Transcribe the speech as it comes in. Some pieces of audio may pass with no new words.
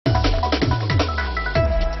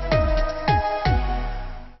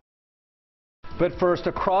But first,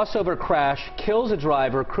 a crossover crash kills a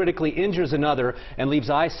driver, critically injures another, and leaves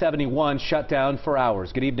I-71 shut down for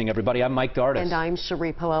hours. Good evening, everybody. I'm Mike Dardis. And I'm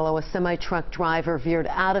Cherie Palello. A semi-truck driver veered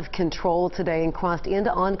out of control today and crossed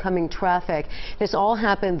into oncoming traffic. This all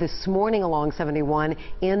happened this morning along 71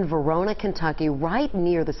 in Verona, Kentucky, right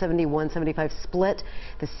near the 71-75 split.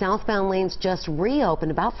 The southbound lanes just reopened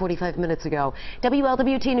about 45 minutes ago.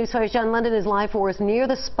 WLWT News 5's John London is live for us near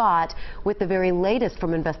the spot with the very latest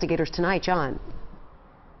from investigators tonight. John.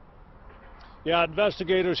 Yeah,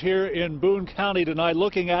 investigators here in Boone County tonight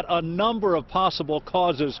looking at a number of possible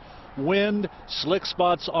causes. Wind, slick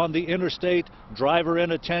spots on the interstate, driver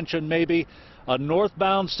inattention maybe. A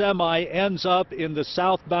northbound semi ends up in the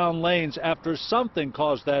southbound lanes after something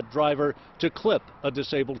caused that driver to clip a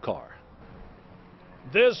disabled car.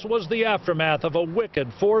 This was the aftermath of a wicked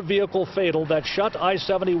four-vehicle fatal that shut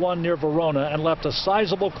I-71 near Verona and left a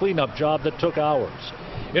sizable cleanup job that took hours.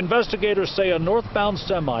 Investigators say a northbound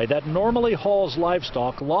semi that normally hauls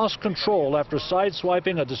livestock lost control after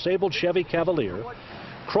sideswiping a disabled Chevy Cavalier,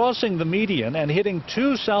 crossing the median and hitting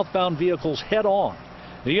two southbound vehicles head-on.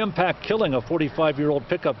 The impact killing a 45-year-old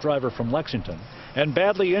pickup driver from Lexington and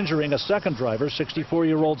badly injuring a second driver,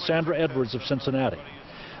 64-year-old Sandra Edwards of Cincinnati.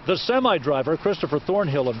 The semi-driver, Christopher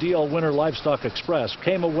Thornhill of DL Winter Livestock Express,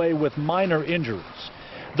 came away with minor injuries.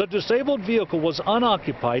 The disabled vehicle was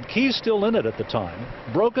unoccupied, keys still in it at the time,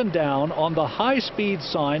 broken down on the high-speed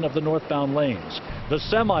sign of the northbound lanes. The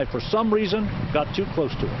semi, for some reason, got too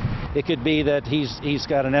close to him. It could be that he's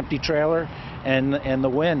got an empty trailer and the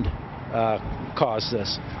wind caused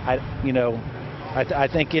this. I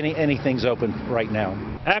think anything's open right now.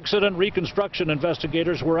 Accident reconstruction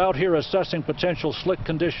investigators were out here assessing potential slick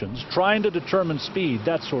conditions, trying to determine speed,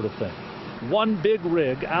 that sort of thing. One big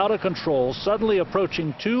rig out of control, suddenly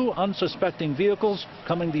approaching two unsuspecting vehicles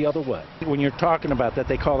coming the other way. When you're talking about that,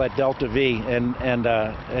 they call that delta V, and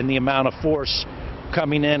the amount of force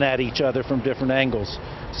coming in at each other from different angles.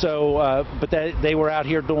 So, but they were out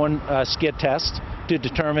here doing skid tests to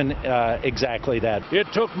determine exactly that. It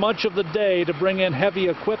took much of the day to bring in heavy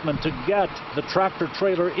equipment to get the tractor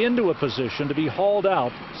trailer into a position to be hauled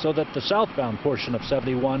out so that the southbound portion of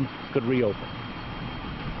 71 could reopen.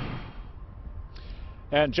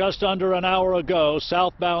 And just under an hour ago,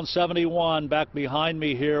 southbound 71 back behind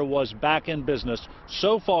me here was back in business.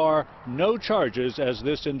 So far, no charges as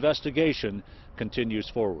this investigation continues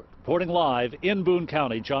forward. Reporting live in Boone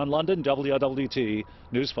County, John London, WLWT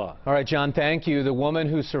News 5. All right, John, thank you. The woman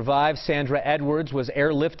who survived, Sandra Edwards, was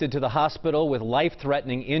airlifted to the hospital with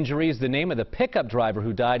life-threatening injuries. The name of the pickup driver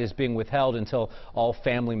who died is being withheld until all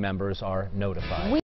family members are notified.